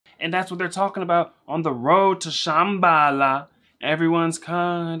And that's what they're talking about on the road to Shambala. Everyone's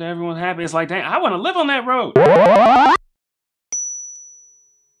kind, everyone's happy. It's like, dang, I want to live on that road.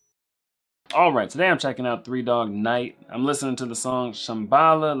 All right, today I'm checking out Three Dog Night. I'm listening to the song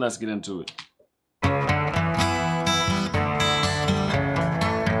Shambala. Let's get into it.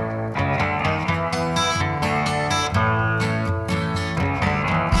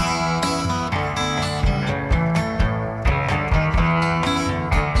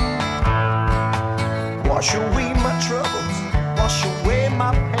 Wash away my troubles, wash away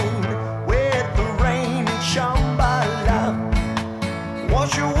my pain with the rain in Shambala.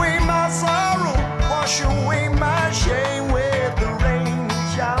 Wash away my sorrow, wash away my shame with the rain in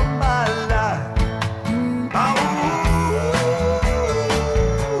Shambala. Oh,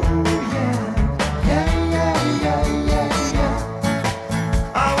 yeah, yeah, yeah, yeah, yeah, yeah.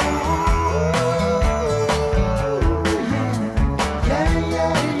 Oh, yeah,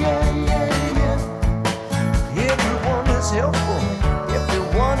 yeah, yeah, yeah, yeah. Everyone is helpful,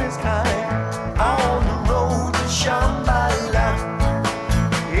 everyone is kind on the road to Shambala.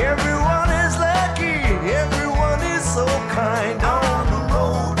 Everyone is lucky, everyone is so kind on the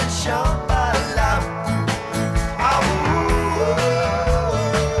road to Shambala. Oh,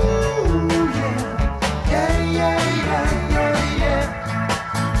 yeah, yeah, yeah, yeah, yeah, yeah.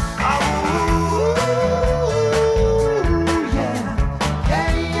 Oh, yeah,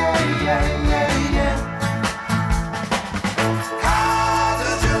 yeah, yeah, yeah, yeah, yeah. How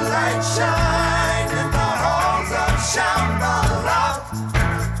does your light shine in the halls of Shambala?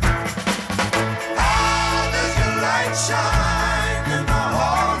 How does your light shine in the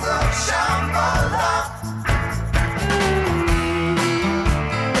halls of Shambala?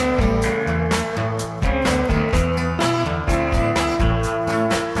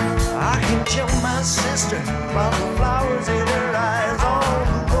 I can tell my sister by the flowers in her eyes on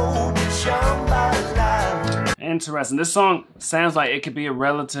the road to Shambala. Interesting. This song sounds like it could be a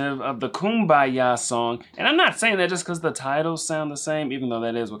relative of the Kumbaya song. And I'm not saying that just because the titles sound the same, even though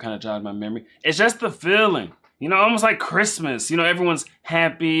that is what kind of jogged my memory. It's just the feeling. You know, almost like Christmas. You know, everyone's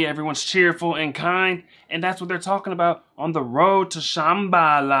happy, everyone's cheerful and kind. And that's what they're talking about on the road to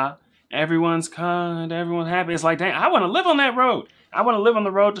Shambala. Everyone's kind, everyone's happy. It's like, dang, I want to live on that road. I want to live on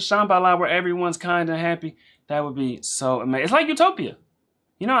the road to Shambala where everyone's kind and happy. That would be so amazing. It's like Utopia.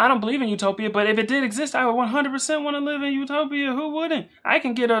 You know, I don't believe in Utopia, but if it did exist, I would 100% want to live in Utopia. Who wouldn't? I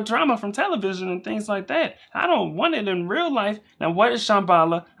can get a drama from television and things like that. I don't want it in real life. Now, what is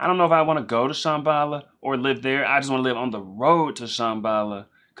Shambala? I don't know if I want to go to Shambala or live there. I just want to live on the road to Shambala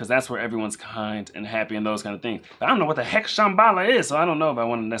because that's where everyone's kind and happy and those kind of things. But I don't know what the heck Shambala is, so I don't know if I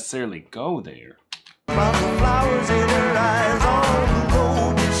want to necessarily go there. By the flowers in her eyes on the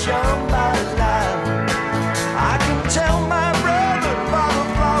road to Shambala. I can tell my brother by the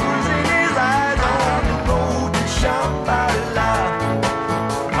flowers in his eyes on the road to Shambala.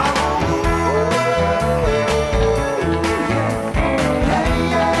 Oh, yeah,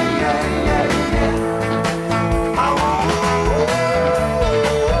 yeah, yeah, yeah, yeah. Oh, yeah,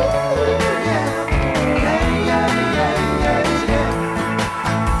 yeah, yeah, yeah, yeah, yeah.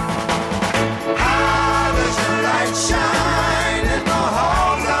 How does your light shine in the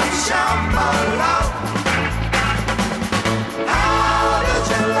halls of Shambala? How does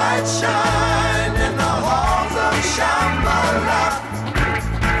your light shine in the halls of Shambala?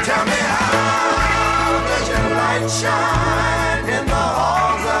 Tell me, how does your light shine in the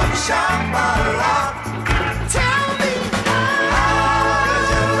halls of Shambala? Tell me, how does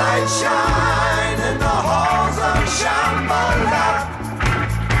your light shine in the halls of Shambala?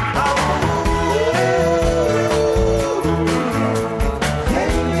 Oh, yeah,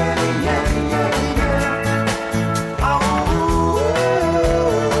 yeah, yeah, yeah, yeah. Oh,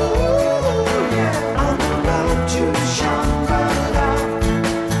 yeah, on the road to Shambala.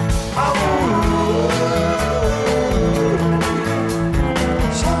 Oh,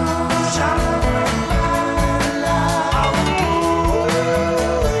 Shambala.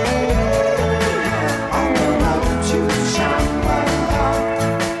 On the road to Shambala.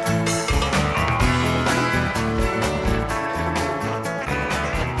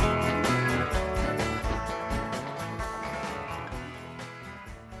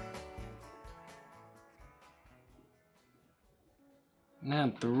 Now,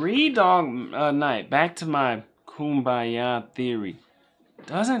 Three Dog Night. Back to my Kumbaya theory.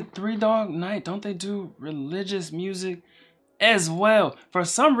 Doesn't Three Dog Night, don't they do religious music as well? For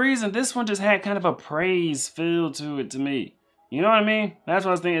some reason, this one just had kind of a praise feel to it to me. You know what I mean? That's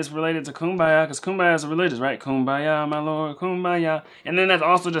what I was thinking. It's related to Kumbaya, because Kumbaya is religious, right? Kumbaya, my Lord, Kumbaya. And then that's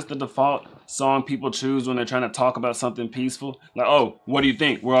also just the default song people choose when they're trying to talk about something peaceful. Like, oh, what do you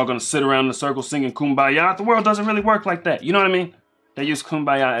think? We're all gonna sit around in a circle singing Kumbaya? The world doesn't really work like that. You know what I mean? They use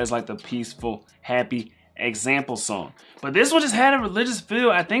Kumbaya as like the peaceful, happy example song. But this one just had a religious feel.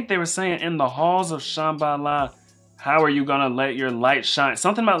 I think they were saying, in the halls of Shambala, how are you gonna let your light shine?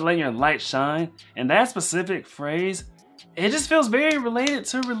 Something about letting your light shine. And that specific phrase, it just feels very related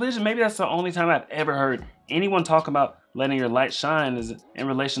to religion. Maybe that's the only time I've ever heard anyone talk about letting your light shine is in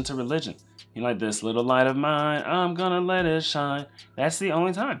relation to religion. You know, like, this little light of mine, I'm gonna let it shine. That's the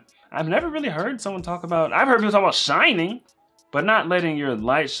only time. I've never really heard someone talk about, I've heard people talk about shining, but not letting your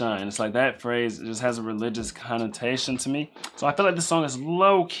light shine. It's like that phrase just has a religious connotation to me. So I feel like this song is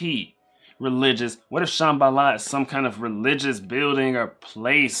low-key religious. What if Shambala is some kind of religious building or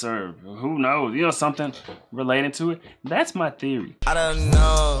place or who knows, you know, something related to it? That's my theory. I don't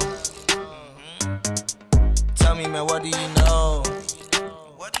know. Tell me, man, what do you know?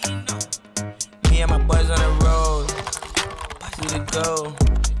 What do you know? Me and my boys on the road. Who to go?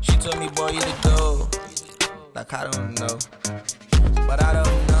 She told me, boy, you to go. Like, I don't know.